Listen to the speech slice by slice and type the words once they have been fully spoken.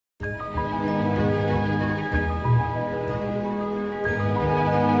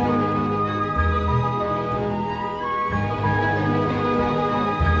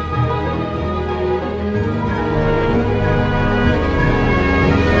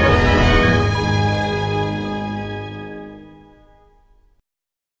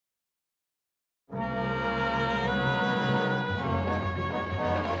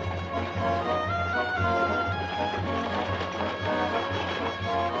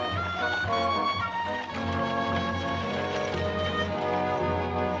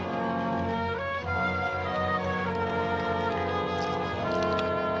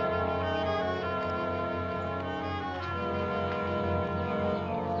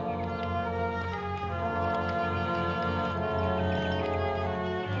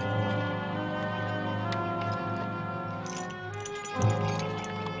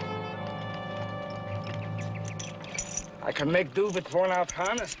I can make do with worn-out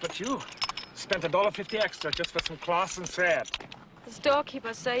harness, but you spent $1.50 extra just for some cloth and thread. The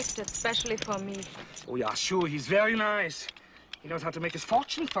storekeeper saved it, especially for me. Oh, yeah, sure, he's very nice. He knows how to make his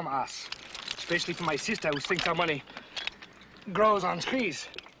fortune from us, especially for my sister, who thinks our money grows on trees.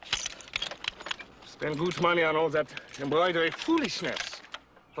 Spend good money on all that embroidery foolishness.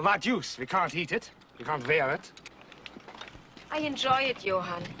 For what use? We can't eat it. We can't wear it. I enjoy it,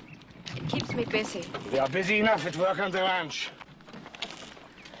 Johann. It keeps me busy. We are busy enough at work on the ranch.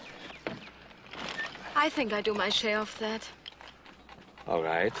 I think I do my share of that. All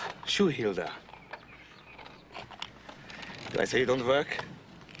right. Sure, Hilda. Do I say you don't work?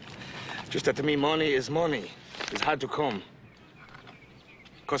 Just that to me, money is money. It's hard to come.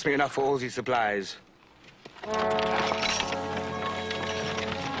 Cost me enough for all these supplies.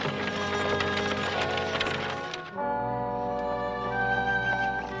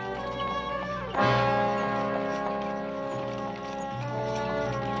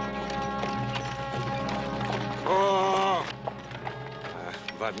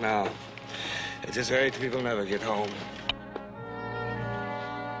 But now, at this rate, we will never get home.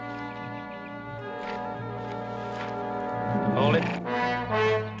 Hold it.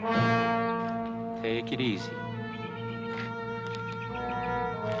 Take it easy.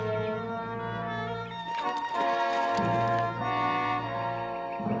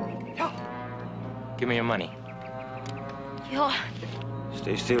 Give me your money. Johann.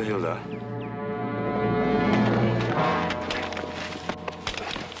 Stay still, Hilda.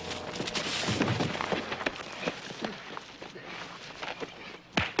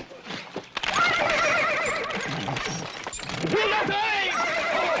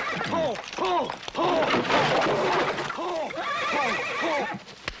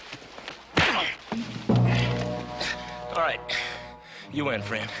 All right. You win,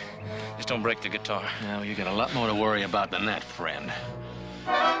 friend. Just don't break the guitar. Now, you got a lot more to worry about than that, friend.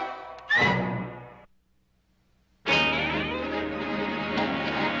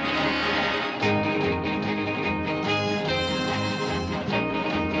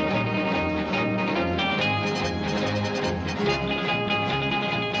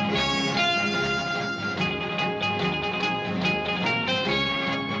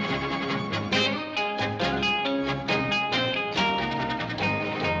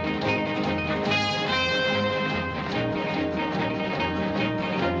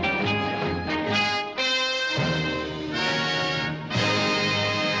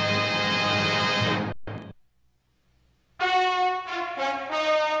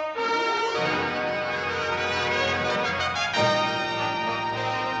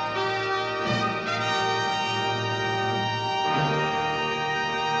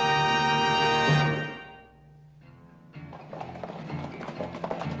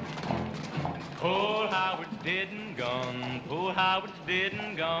 Poor Howard's dead and gone, poor Howard's dead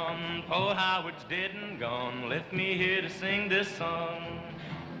and gone, poor Howard's dead and gone, left me here to sing this song.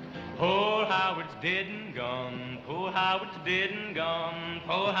 Poor Howard's dead and gone, poor Howard's dead and gone,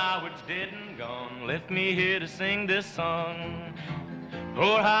 poor Howard's dead and gone, left me here to sing this song.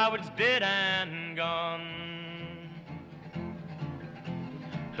 Poor Howard's dead and gone.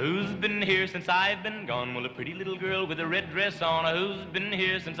 Who's been here since I've been gone? Well, a pretty little girl with a red dress on. Who's been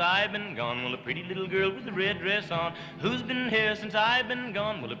here since I've been gone? Well, a pretty little girl with a red dress on. Who's been here since I've been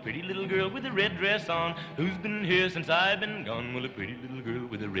gone? Well, a pretty little girl with a red dress on. Who's been here since I've been gone? Well, a pretty little girl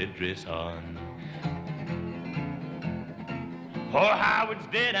with a red dress on. Poor Howard's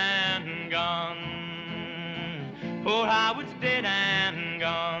dead and gone. Poor Howard's dead and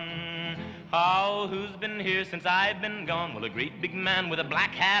gone. Oh, who's been here since I've been gone? Well, a great big man with a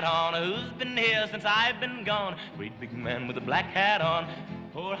black hat on. Who's been here since I've been gone? Great big man with a black hat on.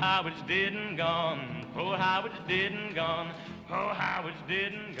 Poor Howard's dead and gone. Poor Howard's dead and gone. Poor Howard's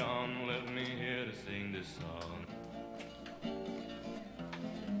dead and gone. Left me here to sing this song.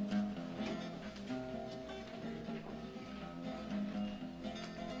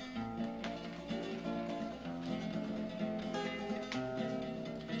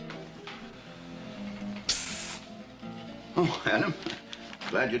 Oh, Adam,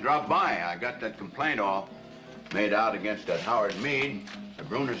 glad you dropped by. I got that complaint all made out against that Howard Meade. The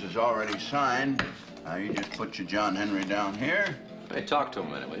Bruners is already signed. Now, you just put your John Henry down here. Hey, talk to him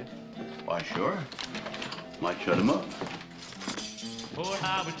a minute, will you? Why, sure. Might shut him up. Poor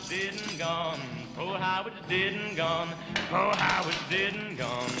Howard's dead and gone. Poor Howard's dead and gone. Poor Howard's dead and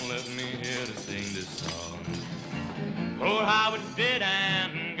gone. Left me here to sing this song. Poor Howard's dead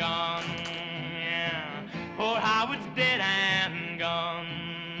and gone. Yeah. Poor Howard's dead and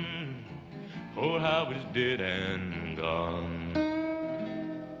gone. Poor Howard's dead and gone.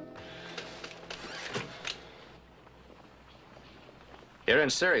 You're in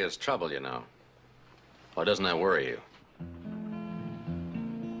serious trouble, you know. Or doesn't that worry you?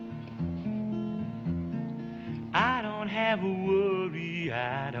 I don't have a worry,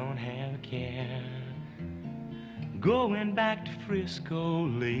 I don't have a care. Going back to Frisco,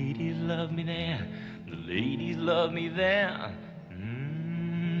 ladies love me there. The ladies love me there.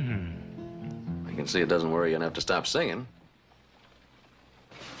 I can see it doesn't worry you enough to stop singing.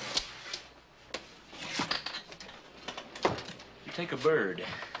 You take a bird.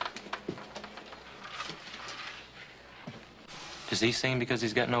 Does he sing because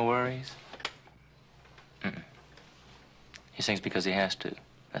he's got no worries? He sings because he has to,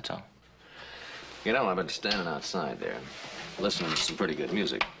 that's all. You know, I've been standing outside there, listening to some pretty good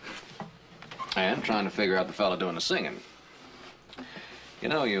music. And trying to figure out the fella doing the singing. You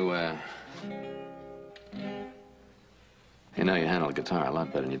know, you handle a guitar a lot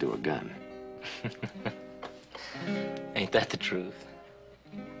better than you do a gun. Ain't that the truth?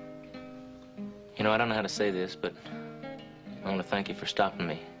 You know, I don't know how to say this, but I want to thank you for stopping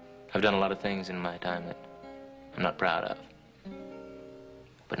me. I've done a lot of things in my time that I'm not proud of.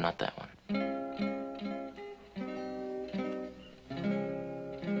 But not that one.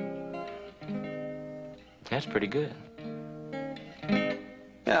 That's pretty good.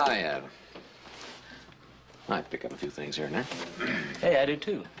 Yeah, I pick up a few things here and there. Hey, I do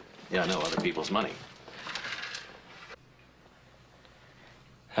too. Yeah, I know, other people's money.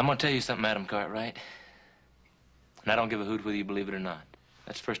 I'm gonna tell you something, Madam Cartwright. And I don't give a hoot whether you believe it or not.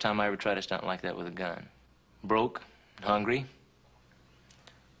 That's the first time I ever tried a stunt like that with a gun. Broke, hungry.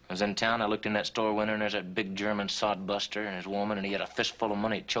 I was in town, I looked in that store window, and there's that big German sodbuster and his woman, and he had a fistful of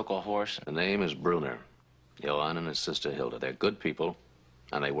money to choke a horse. The name is Bruner. Johann and his sister Hilda. They're good people,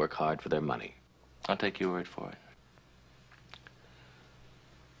 and they work hard for their money. I'll take your word for it.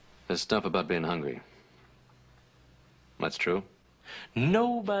 This stuff about being hungry. That's true?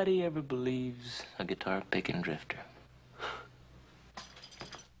 Nobody ever believes a guitar-picking drifter.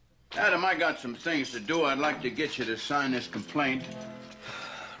 Adam, I got some things to do. I'd like to get you to sign this complaint.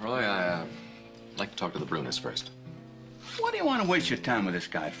 Roy, I'd like to talk to the Bruners first. What do you want to waste your time with this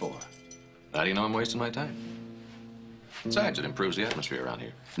guy for? How do you know I'm wasting my time? Besides, it improves the atmosphere around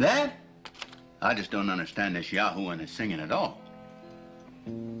here. That? I just don't understand this yahoo and his singing at all.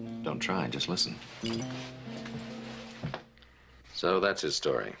 Don't try, just listen. So that's his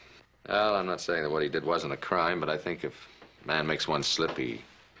story. Well, I'm not saying that what he did wasn't a crime, but I think if a man makes one slip, he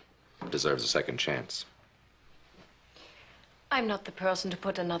deserves a second chance. I'm not the person to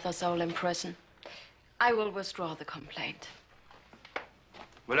put another soul in prison. I will withdraw the complaint.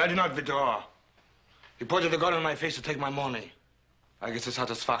 Well, I do not withdraw. He pointed the gun in my face to take my money. I get the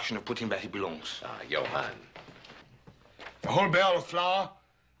satisfaction of putting him where he belongs. Ah, Johann. A whole barrel of flour,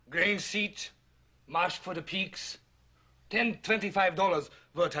 grain seed, mash for the peaks. $10, $25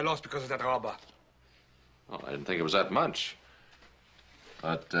 worth I lost because of that robber. Well, I didn't think it was that much.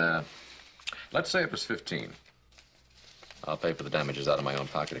 But, let's say it was 15. I'll pay for the damages out of my own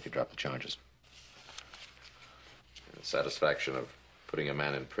pocket if you drop the charges. The satisfaction of putting a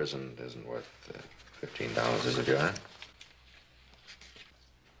man in prison isn't worth $15, is it, Johann?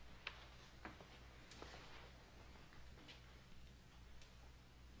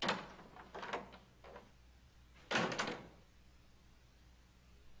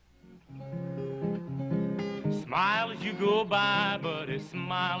 Smile as you go by, buddy,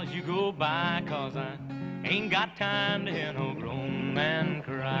 smile as you go by, 'cause I ain't got time to hear no grown man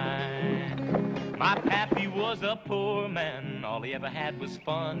cry. My pappy was a poor man, all he ever had was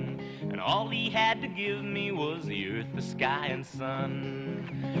fun, and all he had to give me was the earth, the sky, and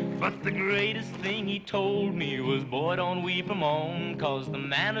sun. But the greatest thing he told me was, boy, don't weep or moan, 'cause the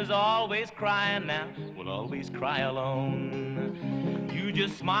man who's always crying now will always cry alone. You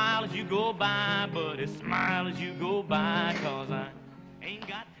just smile as you go by, buddy, smile as you go by, 'cause I ain't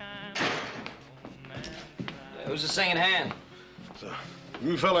got time. Who's the singing hand? It's a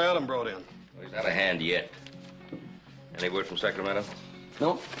new fella Adam brought in. Well, he's not a hand yet. Any word from Sacramento?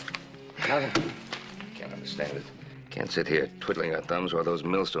 Nope. Nothing. Can't understand it. Can't sit here twiddling our thumbs while those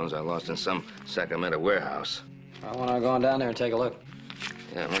millstones are lost in some Sacramento warehouse. I want to go on down there and take a look.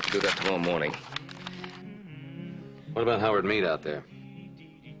 Yeah, let's do that tomorrow morning. What about Howard Meade out there?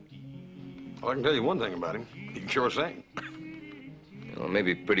 Well, I can tell you one thing about him. He can sure sing. Well,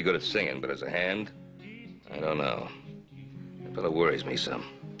 maybe pretty good at singing, but as a hand, I don't know. That fellow worries me some.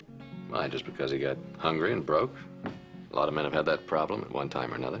 Why, just because he got hungry and broke? A lot of men have had that problem at one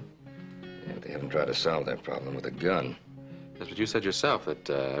time or another. Yeah, they haven't tried to solve that problem with a gun. That's what you said yourself, that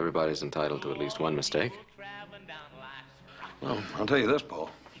everybody's entitled to at least one mistake. Well, I'll tell you this, Paul.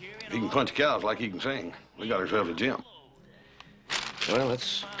 If he can punch cows like he can sing, we got ourselves a gem. Well,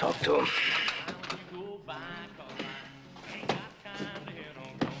 let's talk to him.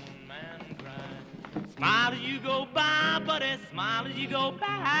 Smile as you go by, buddy, smile as you go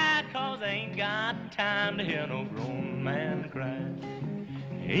by, 'cause I ain't got time to hear no grown man cry.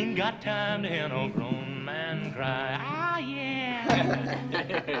 Ain't got time to hear no grown man cry. Ah, yeah.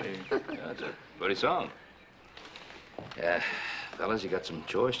 That's a pretty song. Fellas, you got some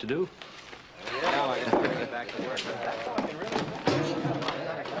chores to do?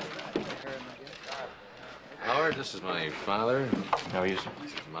 Howard, this is my father. How are you, sir?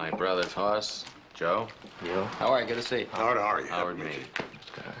 This is my brother's horse, Joe. Yo. Howard, good to see you. Howard, how are you? Howard, me.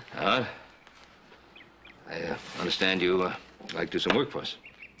 Howard? I understand you like to do some work for us.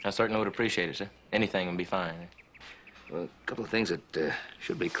 I certainly would appreciate it, sir. Anything would be fine. Well, a couple of things that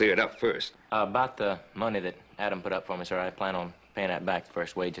should be cleared up first. About the money that Adam put up for me, sir, I plan on paying that back the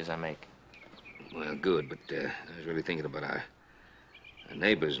first wages I make. Well, good, but I was really thinking about our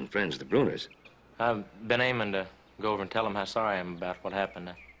neighbors and friends, the Bruners. I've been aiming to go over and tell them how sorry I am about what happened.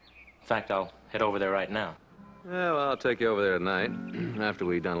 In fact, I'll head over there right now. Yeah, well, I'll take you over there tonight, after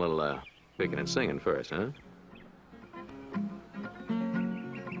we've done a little picking and singing first, huh?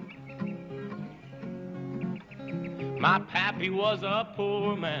 My pappy was a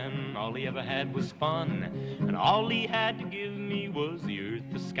poor man, all he ever had was fun, and all he had to give me was the earth,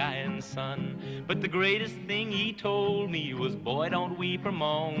 the sky, and sun. But the greatest thing he told me was, boy, don't weep or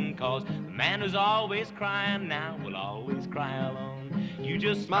moan, 'cause the man who's always crying now will always cry alone. You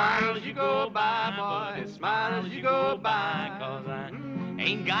just smile as you go by, boy, smile as you go by, 'cause I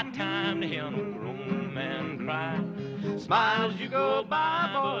ain't got time to hear no grown man cry. Smile as you go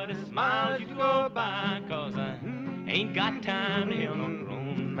by, boy, smile as you go by, 'cause I ain't got time to hear no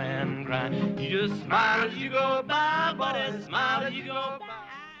grown man cry. You just smile as you go by, buddy, smile as you go by.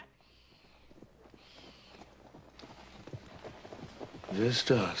 Wer ist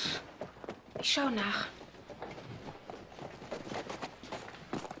das? Ich schau nach.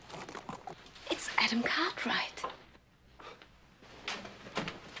 It's Adam Cartwright.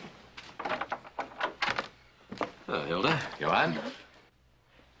 Oh, Hilda, Johann.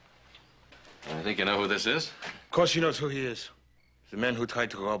 I think you know who this is? Of course she knows who he is. The man who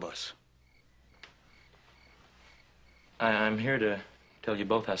tried to rob us. I'm here to tell you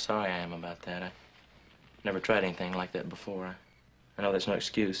both how sorry I am about that. I never tried anything like that before. I know that's no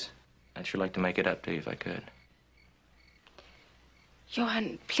excuse. I'd sure like to make it up to you if I could.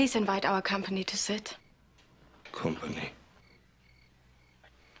 Johann, please invite our company to sit. Company.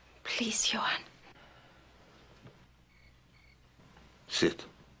 Please, Johann. Sit.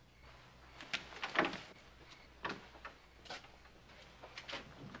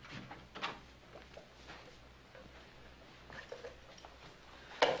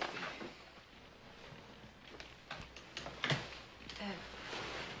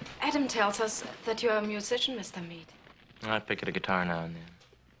 Adam tells us that you're a musician, Mr. Mead. I pick at a guitar now and then.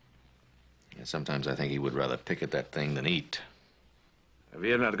 Yeah, sometimes I think he would rather pick at that thing than eat. We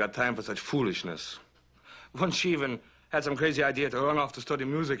have not got time for such foolishness. Once she even had some crazy idea to run off to study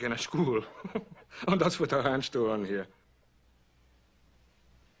music in a school. And that's what her hands to run here.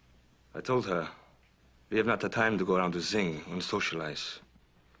 I told her, we have not the time to go around to sing and socialize.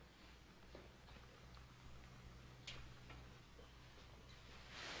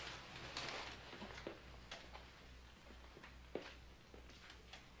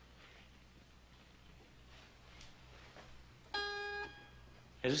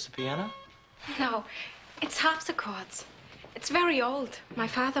 Is this a piano? No, it's harpsichords. It's very old. My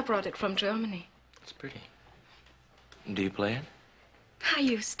father brought it from Germany. It's pretty. Do you play it? I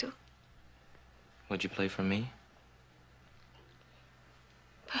used to. Would you play for me?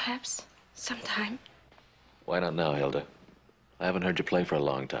 Perhaps sometime. Why not now, Hilda? I haven't heard you play for a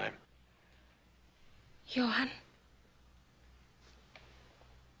long time. Johann.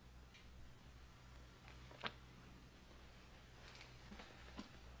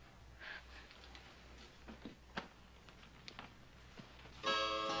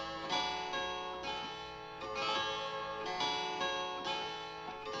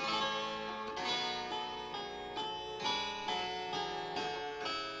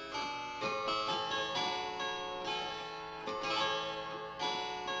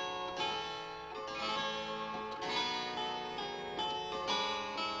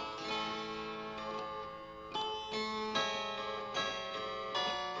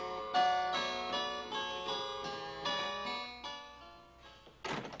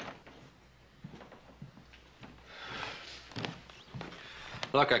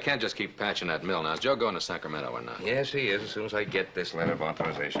 Look, I can't just keep patching that mill now. Is Joe going to Sacramento or not? Yes, he is, as soon as I get this letter of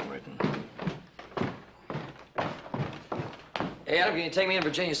authorization written. Hey, Adam, can you take me to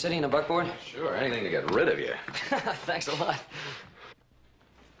Virginia City in a buckboard? Sure, anything to get rid of you. Thanks a lot.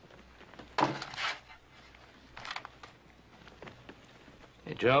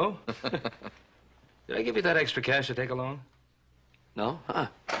 Hey, Joe? Did I give you that extra cash to take along? No? Huh?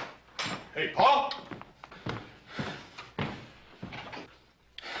 Hey, Paul!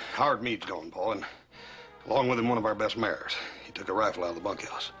 Howard Meade's gone, Paul, and along with him one of our best mares. He took a rifle out of the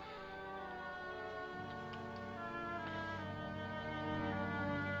bunkhouse.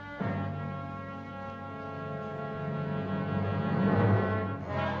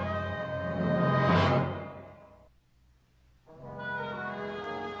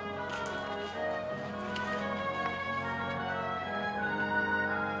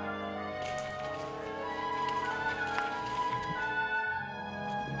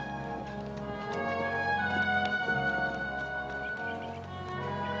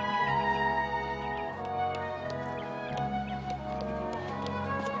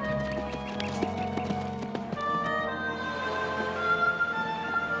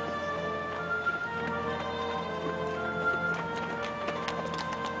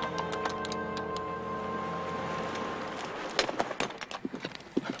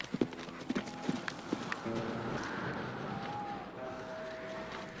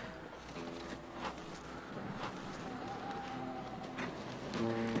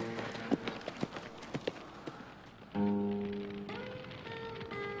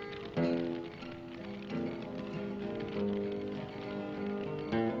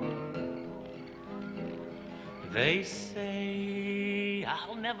 They say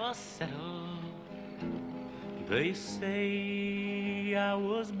I'll never settle. They say I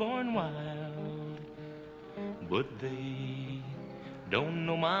was born wild, but they don't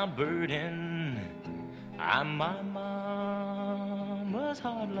know my burden. I'm my mama's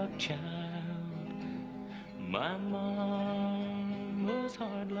hard luck child. My mama's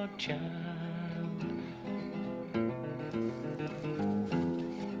hard luck child.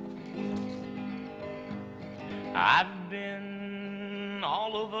 I've been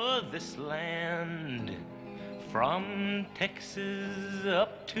all over this land, from Texas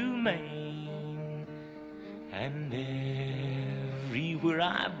up to Maine, and everywhere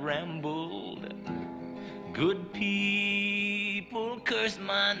I've rambled, good people curse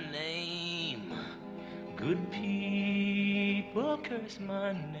my name. Good people curse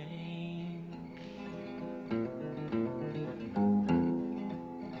my name.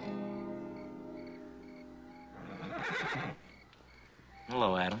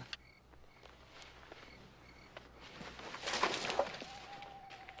 Hello, Adam.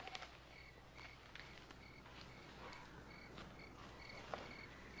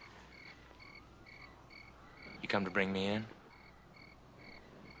 You come to bring me in?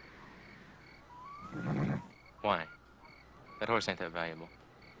 Why? That horse ain't that valuable.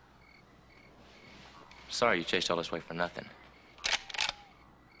 Sorry you chased all this way for nothing.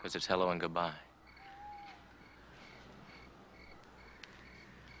 Because it's hello and goodbye.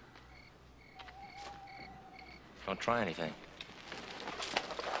 Don't try anything.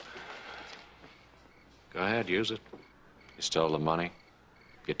 Go ahead, use it. You stole the money.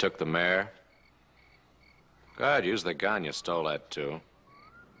 You took the mare. Go ahead, use the gun. You stole that, too.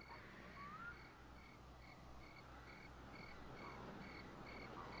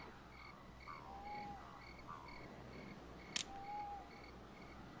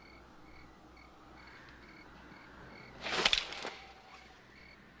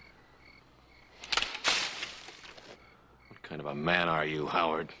 What kind of a man are you,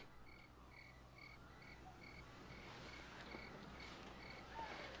 Howard?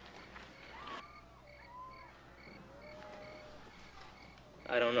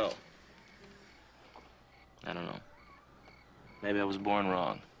 I don't know. I don't know. Maybe I was born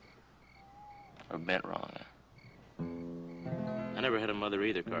wrong. Or bent wrong. I never had a mother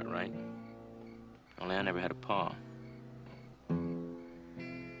either, Cartwright. Only I never had a pa. A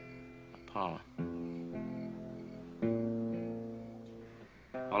pa.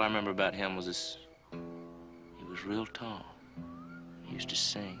 All I remember about him was this... He was real tall. He used to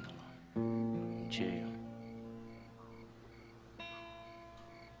sing a lot. In jail.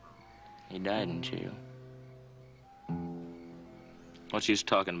 He died in jail. What's the use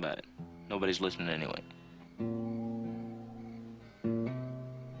talking about it? Nobody's listening anyway.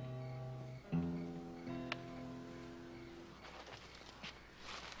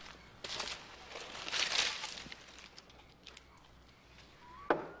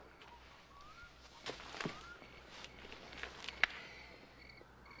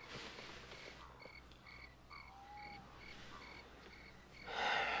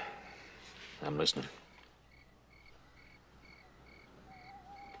 I'm listening.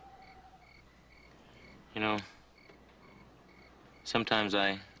 know, sometimes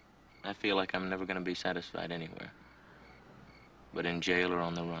I feel like I'm never going to be satisfied anywhere, but in jail or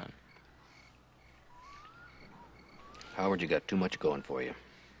on the run. Howard, you got too much going for you.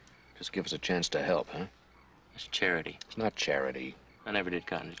 Just give us a chance to help, huh? It's charity. It's not charity. I never did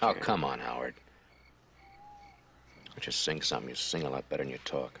cotton to Oh, charity. come on, Howard. Why don't you sing something? You sing a lot better than you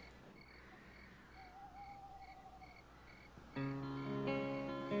talk.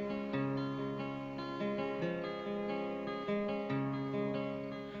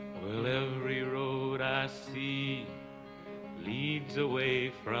 Well, every road I see leads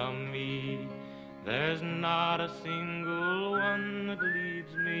away from me. There's not a single one that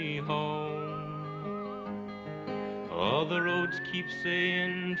leads me home. All the roads keep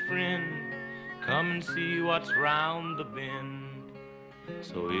saying, friend, come and see what's round the bend.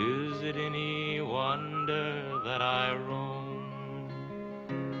 So is it any wonder that I roam?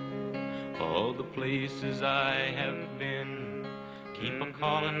 All the places I have been keep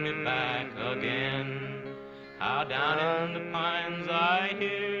a-calling me back again. How down in the pines I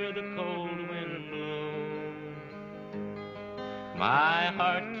hear the cold wind blow. My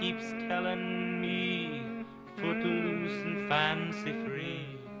heart keeps telling me, footloose and fancy free,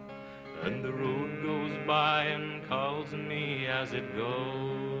 and the road goes by and calls me as it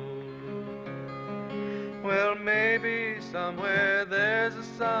goes. Well, maybe somewhere there's a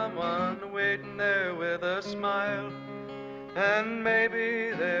someone waiting there with a smile. And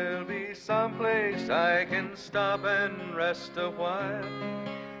maybe there'll be someplace I can stop and rest a while.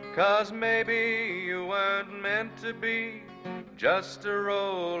 'Cause maybe you weren't meant to be just a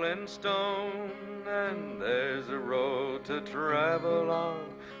rolling stone. And there's a road to travel on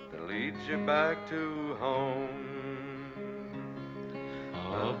that leads you back to home.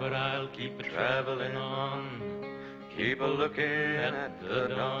 Oh, but I'll keep a-traveling on, keep a-looking at the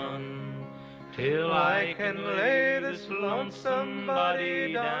dawn, till I can lay this lonesome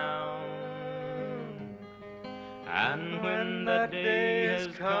body down. And when that day has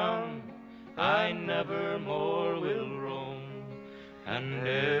come, I never more will roam, and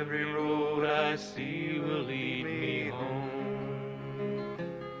every road I see will lead me home.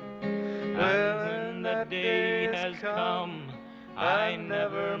 Well, And when that day has come, I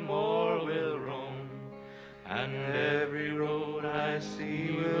never more will roam, and every road I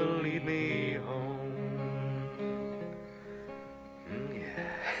see will lead me home.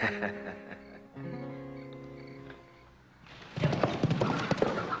 Yeah.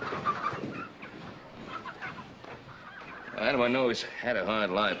 Adam, I know he's had a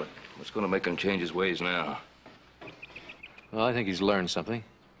hard life, but what's going to make him change his ways now? Well, I think he's learned something.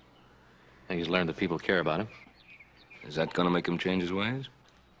 I think he's learned that people care about him. Is that going to make him change his ways?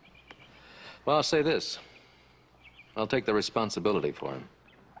 Well, I'll say this. I'll take the responsibility for him.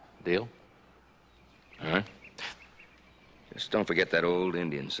 Deal? All right. Just don't forget that old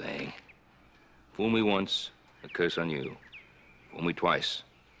Indian saying. Fool me once, a curse on you. Fool me twice,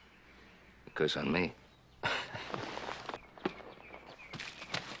 a curse on me.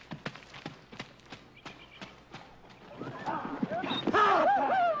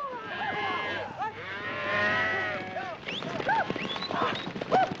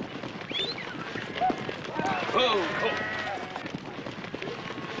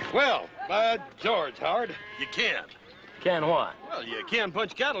 Well, by George, Howard, you can. Can what? Well, you can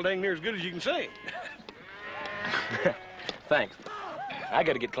punch cattle dang near as good as you can sing. Thanks. I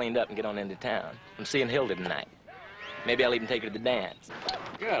gotta get cleaned up and get on into town. I'm seeing Hilda tonight. Maybe I'll even take her to the dance.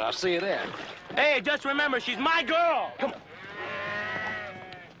 Good, I'll see you there. Hey, just remember, she's my girl! Come on.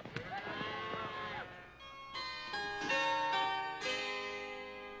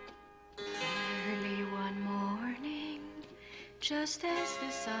 Early one morning, just as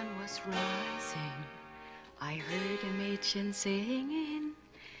the sun was rising, I heard a Mädchen singing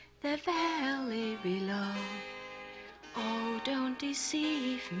the valley below. Oh, don't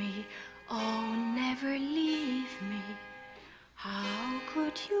deceive me, oh, never leave me. How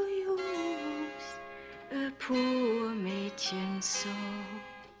could you use a poor Mädchen so?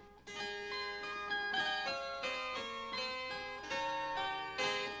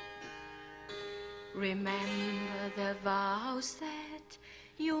 Remember the vows that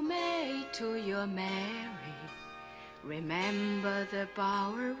you made to your Mary. Remember the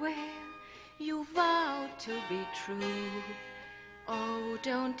bower where you vowed to be true. Oh,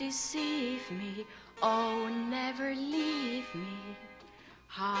 don't deceive me, oh, never leave me.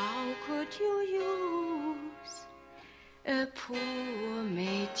 How could you use a poor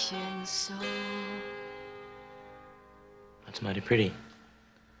Mädchen so? That's mighty pretty.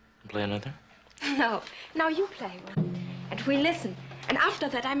 Play another? No, now you play one. And we listen. And after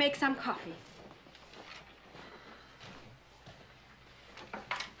that, I make some coffee.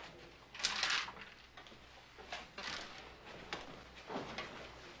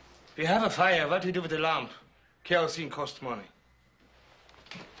 If you have a fire, what do you do with the lamp? Kerosene costs money.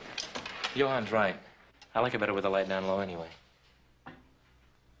 Johan's right. I like it better with the light down low anyway.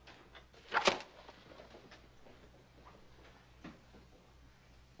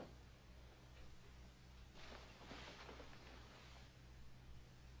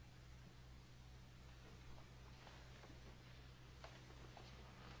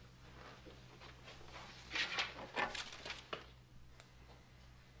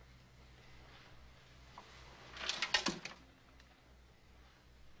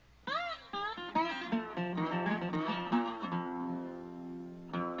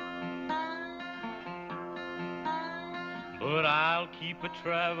 But I'll keep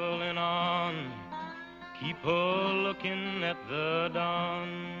a-traveling on, keep a-looking at the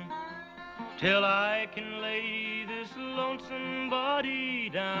dawn, till I can lay this lonesome body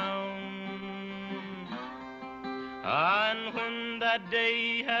down. And when that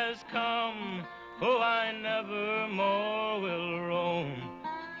day has come, oh, I never more will roam,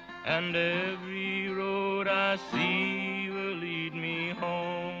 and every road I see will lead me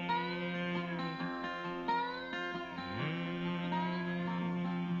home.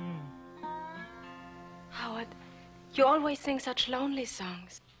 Howard, you always sing such lonely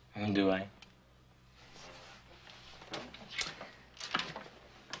songs. Do I?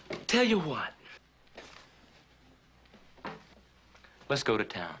 Tell you what. Let's go to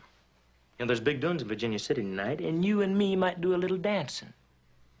town. You know, there's big doings in Virginia City tonight, and you and me might do a little dancing.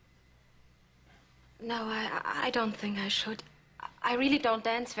 No, I don't think I should. I really don't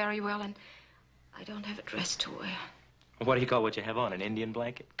dance very well, and I don't have a dress to wear. What do you call what you have on, an Indian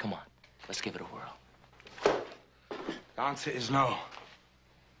blanket? Come on, let's give it a whirl. The answer is no.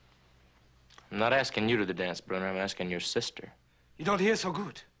 I'm not asking you to the dance, Brunner. I'm asking your sister. You don't hear so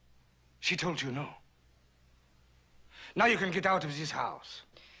good. She told you no. Now you can get out of this house.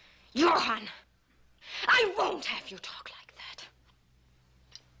 Johann, I won't have you talk like that.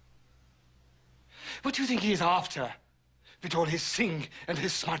 What do you think he is after with all his sing and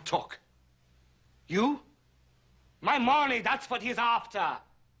his smart talk? You? My money, that's what he's after.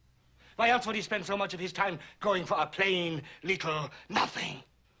 Why else would he spend so much of his time going for a plain little nothing?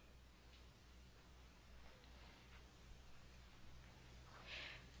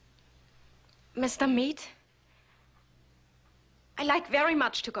 Mr. Mead, I like very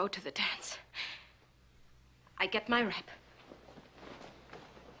much to go to the dance. I get my wrap.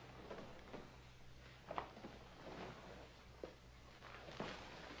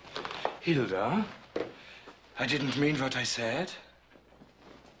 Hilda, I didn't mean what I said.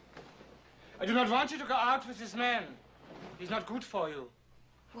 I do not want you to go out with this man. He's not good for you.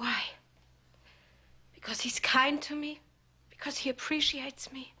 Why? Because he's kind to me? Because he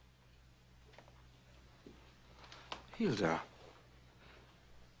appreciates me? Hilda,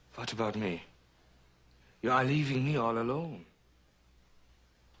 what about me? You are leaving me all alone.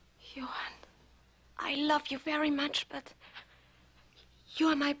 Johann, I love you very much, but you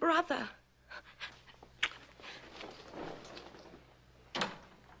are my brother.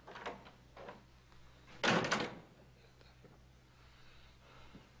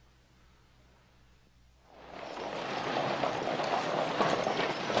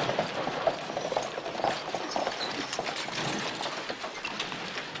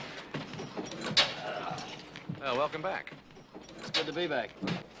 Well, welcome back. It's good to be back.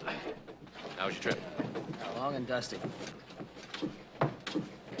 How was your trip? Long and dusty.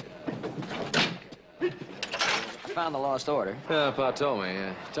 Found the lost order. Yeah, Pa told me.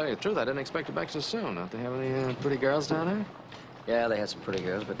 Tell you the truth, I didn't expect you back so soon. Don't they have any pretty girls down there? Yeah, they had some pretty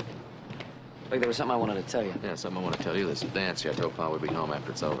girls, but look, there was something I wanted to tell you. Yeah, something I want to tell you. This dance here, I told Pa we'd be home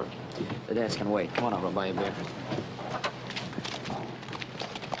after it's over. The dance can wait. Come on, I'll run by you a beer.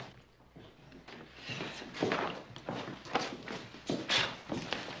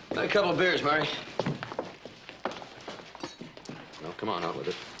 A couple of beers, Murray. Well, come on, out with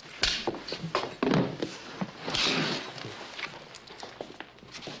it.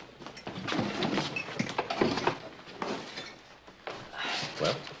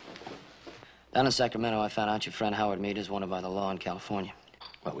 Well? Down in Sacramento, I found out your friend Howard Mead is wanted by the law in California.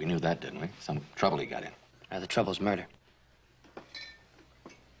 Well, we knew that, didn't we? Some trouble he got in. The trouble's murder.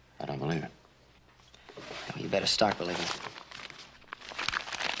 I don't believe it. Well, you better start believing it.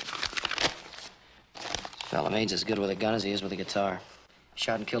 Fella Mead's as good with a gun as he is with a guitar.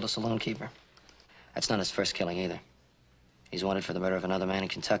 Shot and killed a saloon keeper. That's not his first killing either. He's wanted for the murder of another man in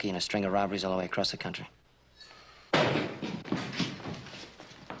Kentucky and a string of robberies all the way across the country.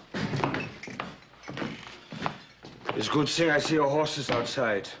 It's a good thing I see your horses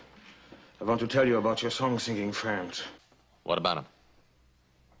outside. I want to tell you about your song-singing friend. What about him?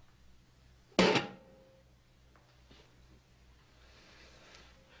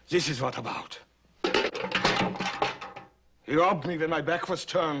 This is what about. He robbed me when my back was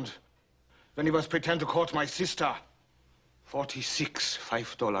turned. When he was pretend to court my sister. 46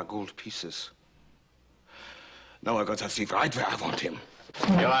 $5 gold pieces. Now I got that thief right where I want him.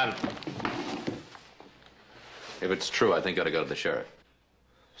 Johann. If it's true, I think you ought to go to the sheriff.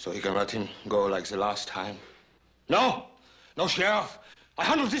 So he can let him go like the last time? No! No, Sheriff. I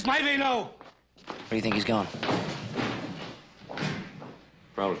handle this my way now. Where do you think he's going?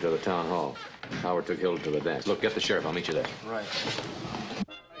 Probably to the town hall. Howard took Hilda to the dance. Look, get the sheriff. I'll meet you there. Right.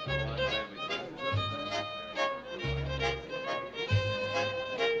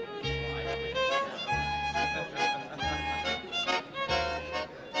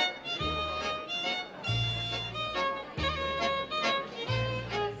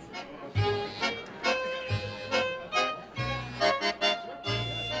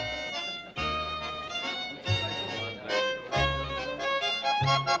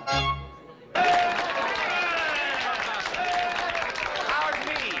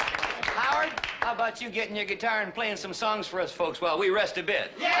 You getting your guitar and playing some songs for us folks while we rest a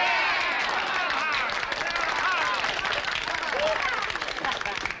bit. Yeah!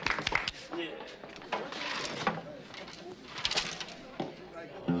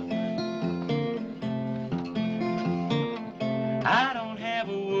 I don't have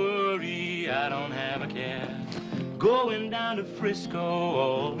a worry, I don't have a care. Going down to Frisco,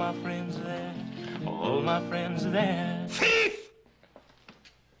 all my friends are there. All my friends are there. Thief!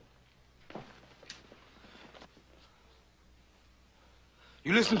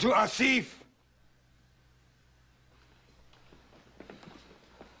 You listen to our thief.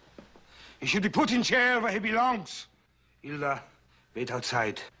 He should be put in jail where he belongs. Hilda, wait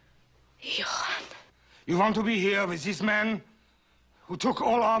outside. Johann. You want to be here with this man who took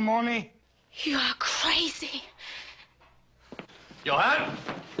all our money? You are crazy. Johann!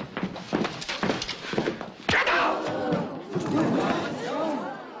 Get out!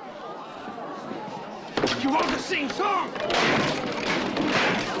 You want to sing song?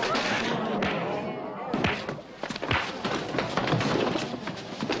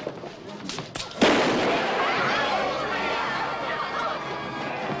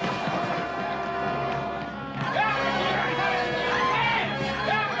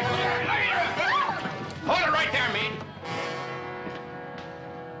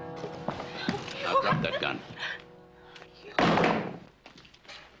 Drop that gun.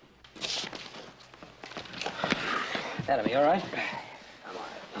 That'll be all right.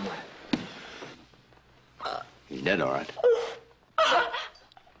 I'm on it. He's dead, all right.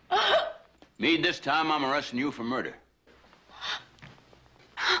 Meade, this time I'm arresting you for murder.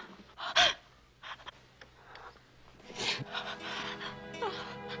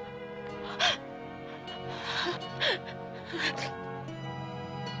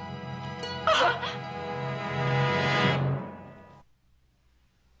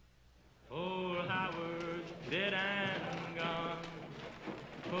 Poor Howard, dead and gone.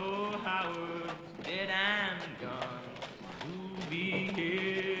 Poor Howard, dead and gone. Who'll be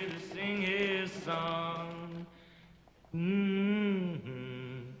here to sing his song?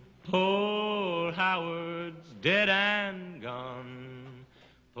 Poor Howard's dead and gone.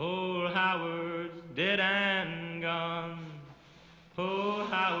 Poor Howard's dead and gone. Poor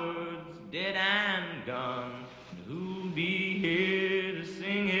Howard's dead and gone. Who'll be here to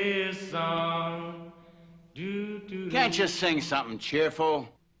sing his song? Can't you sing something cheerful?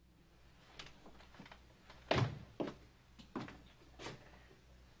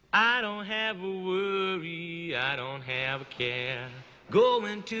 I don't have a worry, I don't have a care.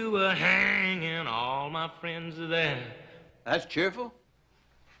 Going to a hanging, all my friends are there. That's cheerful?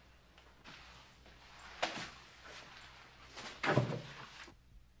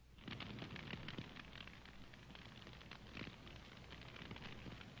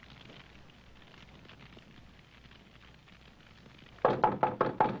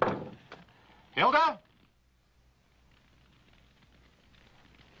 Hilda?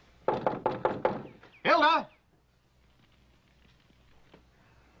 Hilda?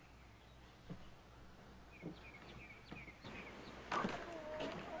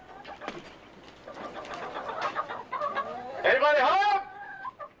 Anybody home?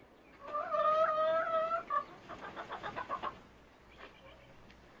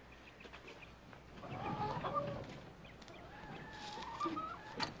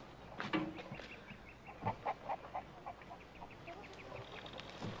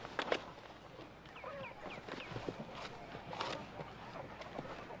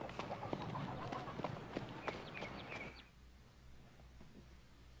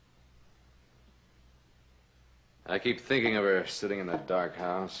 I keep thinking of her sitting in that dark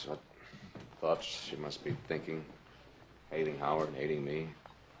house. What thoughts she must be thinking. Hating Howard, hating me.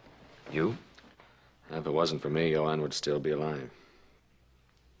 You? If it wasn't for me, Joanne would still be alive.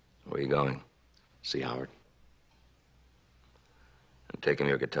 Where are you going? See Howard. And take him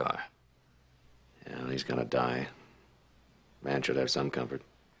your guitar. Yeah, well, he's gonna die. Man should have some comfort.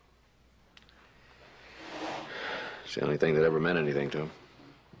 It's the only thing that ever meant anything to him.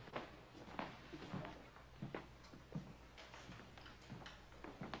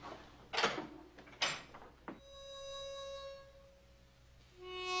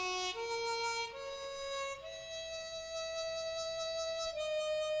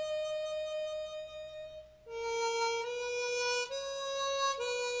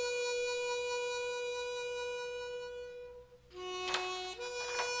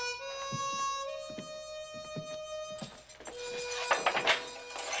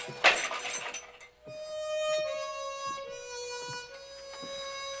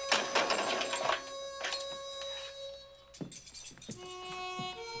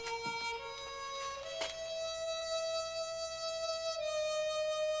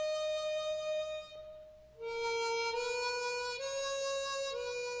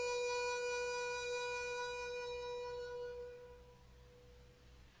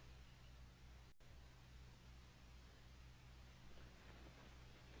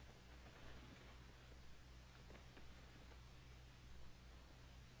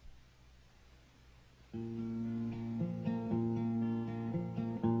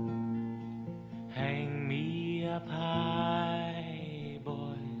 Hang me up high,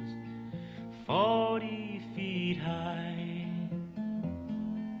 boys, 40 feet high,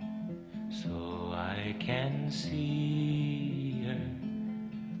 so I can see her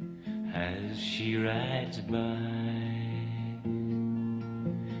as she rides by.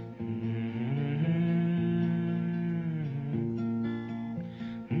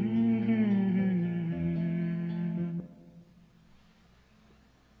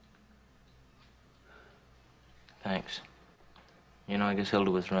 Thanks. You know, I guess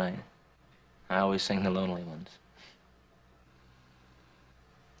Hilda was right. I always sing the lonely ones.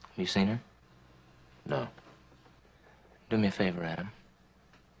 Have you seen her? No. Do me a favor, Adam.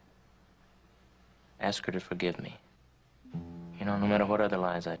 Ask her to forgive me. You know, no matter what other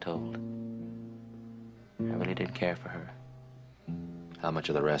lies I told, I really did care for her. How much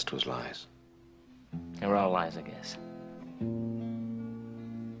of the rest was lies? They were all lies, I guess.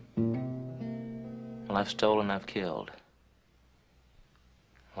 Well, I've stolen, I've killed.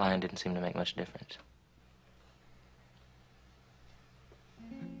 Lying didn't seem to make much difference.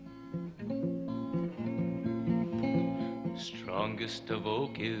 Strongest of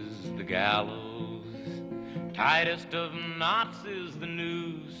oak is the gallows, tightest of knots is the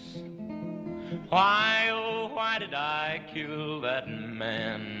noose. Why, oh, why did I kill that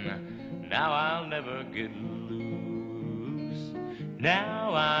man? Now I'll never get loose.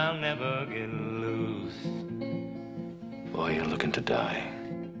 Now I'll never get loose. Boy, you're looking to die.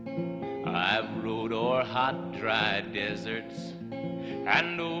 I've rode o'er hot, dry deserts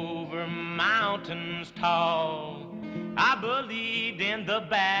and over mountains tall. I believed in the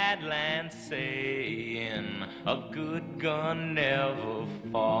Badlands saying a good gun never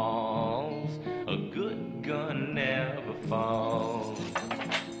falls. A good gun never falls.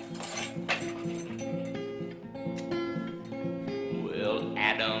 Well,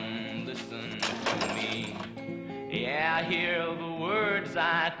 Adam, listen to me. Yeah, hear the words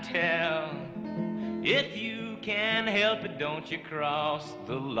I tell. If you can help it, don't you cross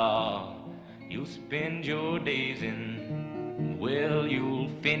the law. You'll spend your days in, well, you'll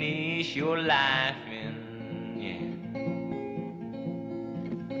finish your life in, yeah.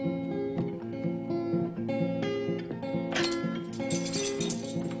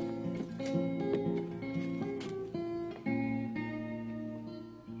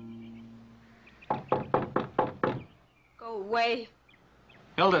 Go away.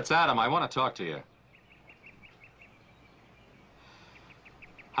 Hilda, it's Adam. I want to talk to you.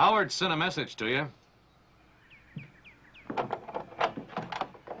 Howard sent a message to you.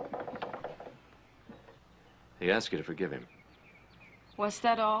 He asked you to forgive him. Was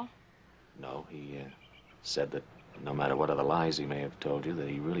that all? No, he said that no matter what other lies he may have told you, that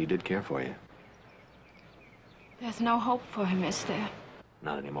he really did care for you. There's no hope for him, is there?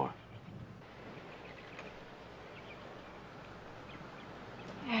 Not anymore.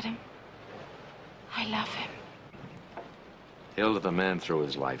 Adam, I love him. Hilda, the man threw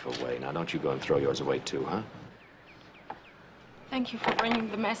his life away. Now, don't you go and throw yours away, too, huh? Thank you for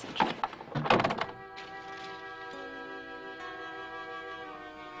bringing the message.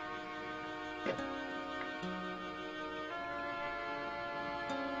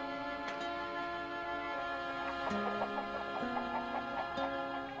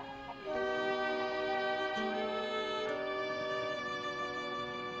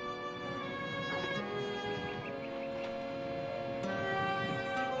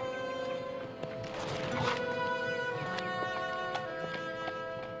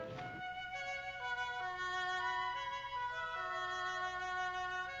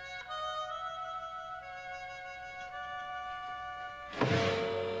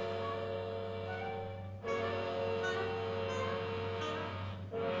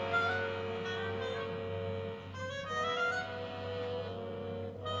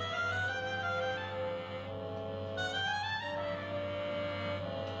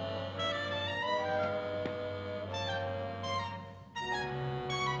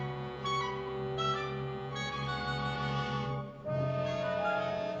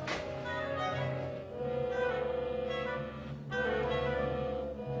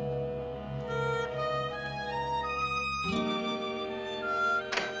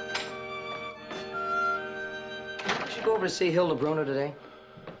 go over to see Hilda Bruner today?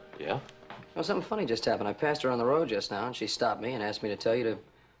 Yeah? Well, something funny just happened. I passed her on the road just now, and she stopped me and asked me to tell you to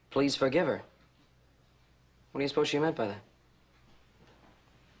please forgive her. What do you suppose she meant by that?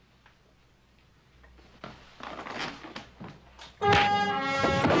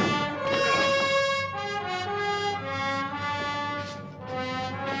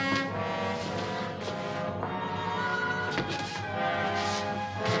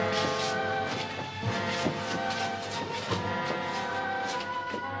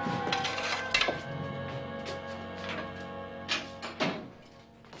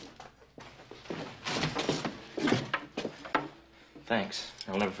 Thanks.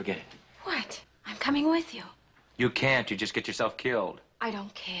 I'll never forget it. What? I'm coming with you. You can't. You just get yourself killed. I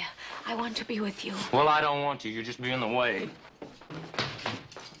don't care. I want to be with you. Well, I don't want you. You're just be in the way.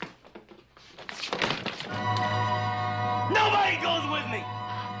 Nobody goes with me!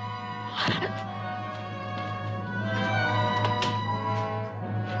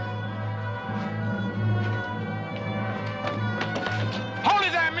 Hold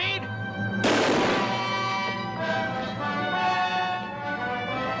it there, Meade!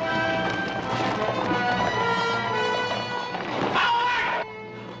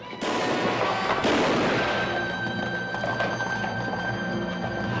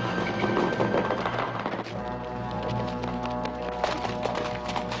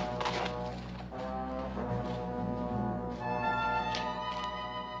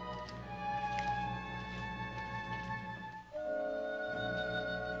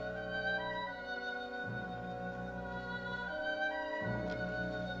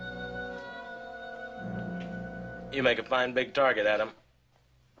 You make a fine big target, Adam.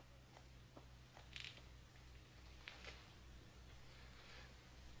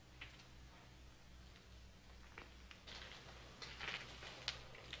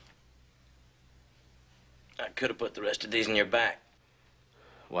 I could have put the rest of these in your back.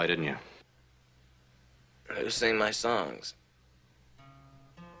 Why didn't you? Who sing my songs?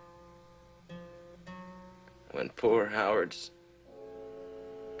 When poor Howard's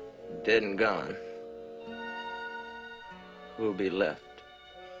dead and gone, who'll be left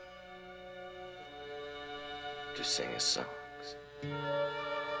to sing his songs?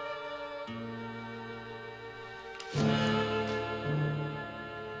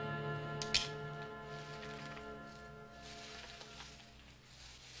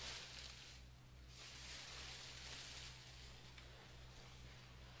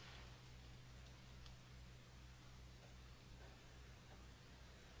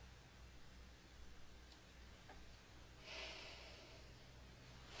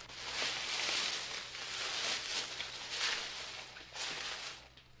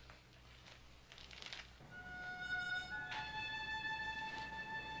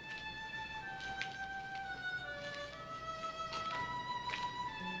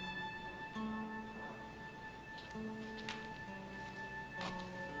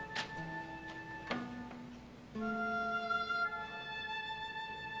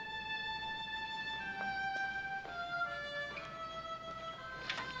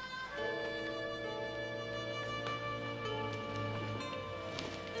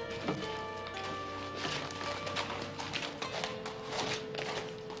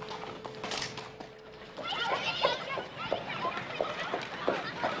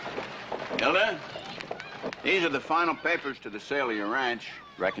 Hilda, these are the final papers to the sale of your ranch.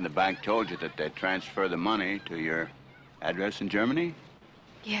 Reckon the bank told you that they'd transfer the money to your address in Germany?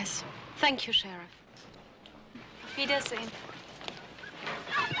 Yes. Thank you, Sheriff. Auf Wiedersehen.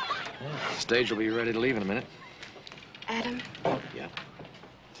 The stage will be ready to leave in a minute. Adam, Yeah?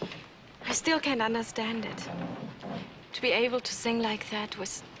 I still can't understand it. To be able to sing like that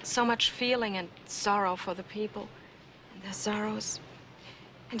with so much feeling and sorrow for the people and their sorrows,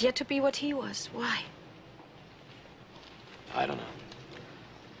 and yet to be what he was. Why? I don't know.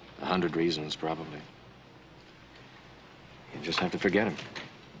 100 reasons, probably. You just have to forget him.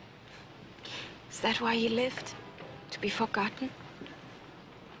 Is that why he lived? To be forgotten?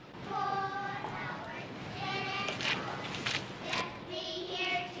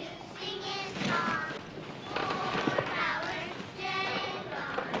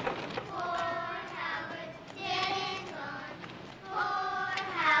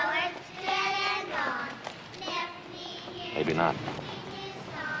 Maybe not.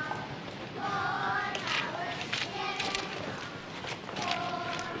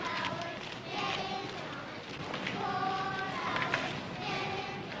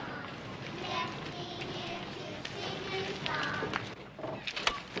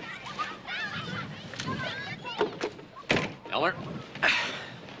 Eller?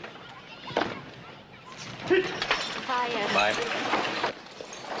 Bye, Ed. Bye.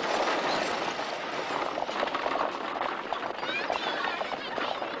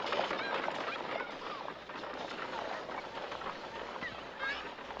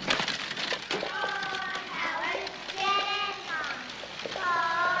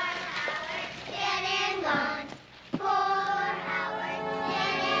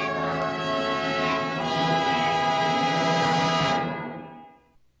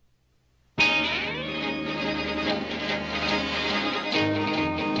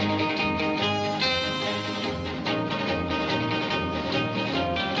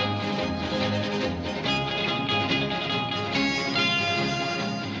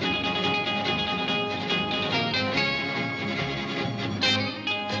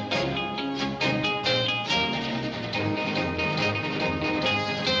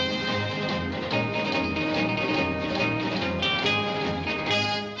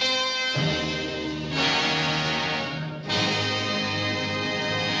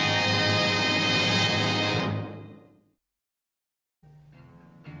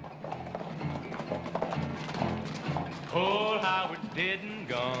 Poor Howard's dead and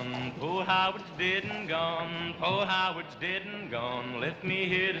gone, poor Howard's dead and gone, poor Howard's dead and gone, left me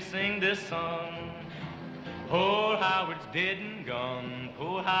here to sing this song. Poor Howard's dead and gone,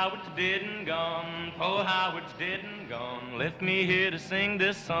 poor Howard's dead and gone, poor Howard's dead and gone, left me here to sing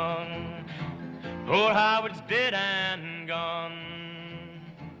this song. Poor Howard's dead and gone.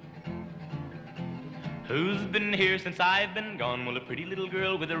 Who's been here since I've been gone? Well, a pretty little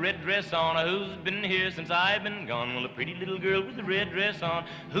girl with a red dress on. Who's been here since I've been gone? Well, a pretty little girl with a red dress on.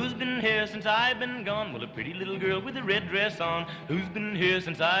 Who's been here since I've been gone? Well, a pretty little girl with a red dress on. Who's been here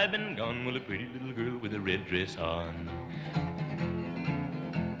since I've been gone? Well, a pretty little girl with a red dress on.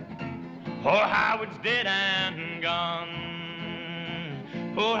 Poor Howard's dead and gone.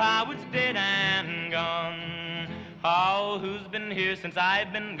 Poor Howard's dead and gone. Oh, who's been here since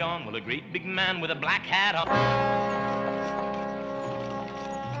I've been gone? Well, a great big man with a black hat on.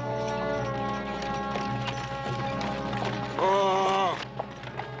 Oh!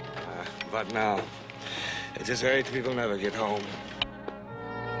 But now, it is right we will never get home.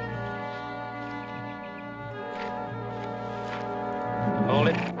 Hold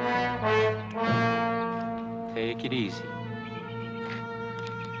it. Take it easy.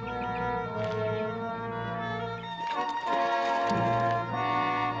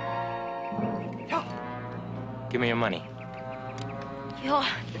 Give me your money.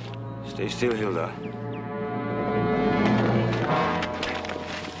 Johann. Stay still, Hilda.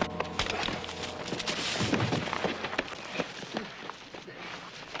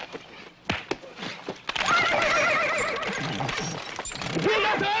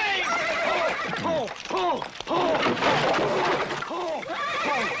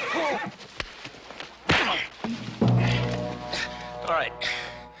 All right.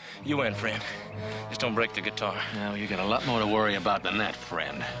 You win, friend. Just don't break the guitar. Now, you got a lot more to worry about than that,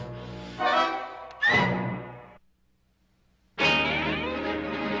 friend.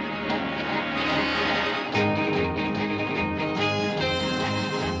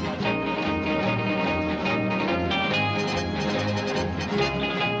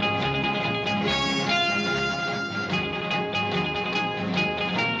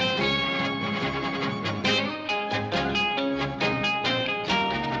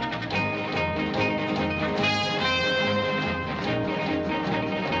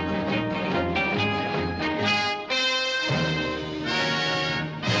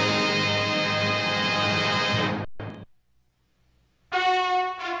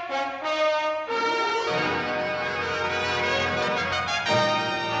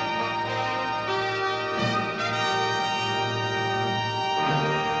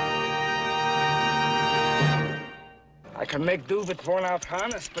 I can make do with worn-out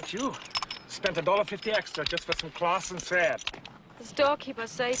harness, but you spent $1.50 extra just for some cloth and thread. The storekeeper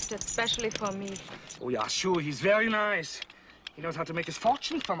saved it specially for me. Oh, yeah, sure, he's very nice. He knows how to make his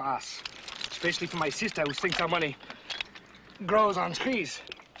fortune from us. Especially for my sister, who thinks our money grows on trees.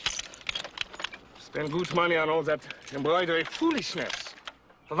 Spend good money on all that embroidery foolishness.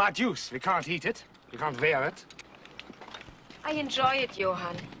 For what use? We can't eat it. We can't wear it. I enjoy it,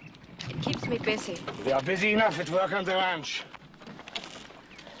 Johann. It keeps me busy. We are busy enough at work on the ranch.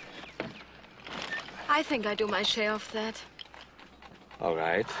 I think I do my share of that. All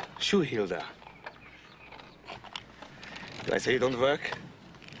right. Sure, Hilda. Did I say you don't work?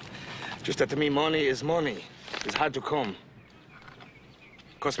 Just that to me, money is money. It's hard to come.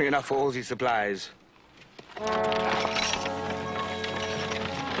 Cost me enough for all these supplies.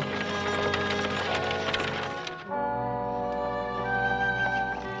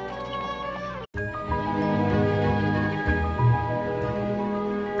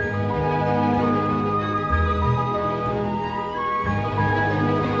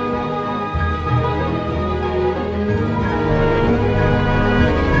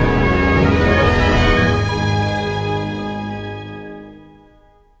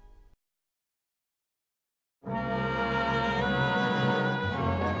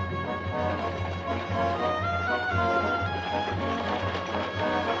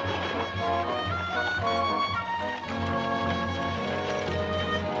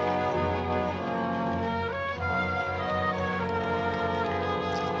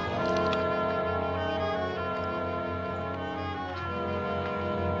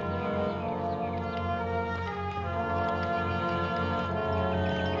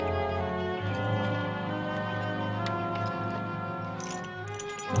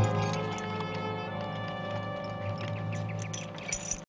 Thank you.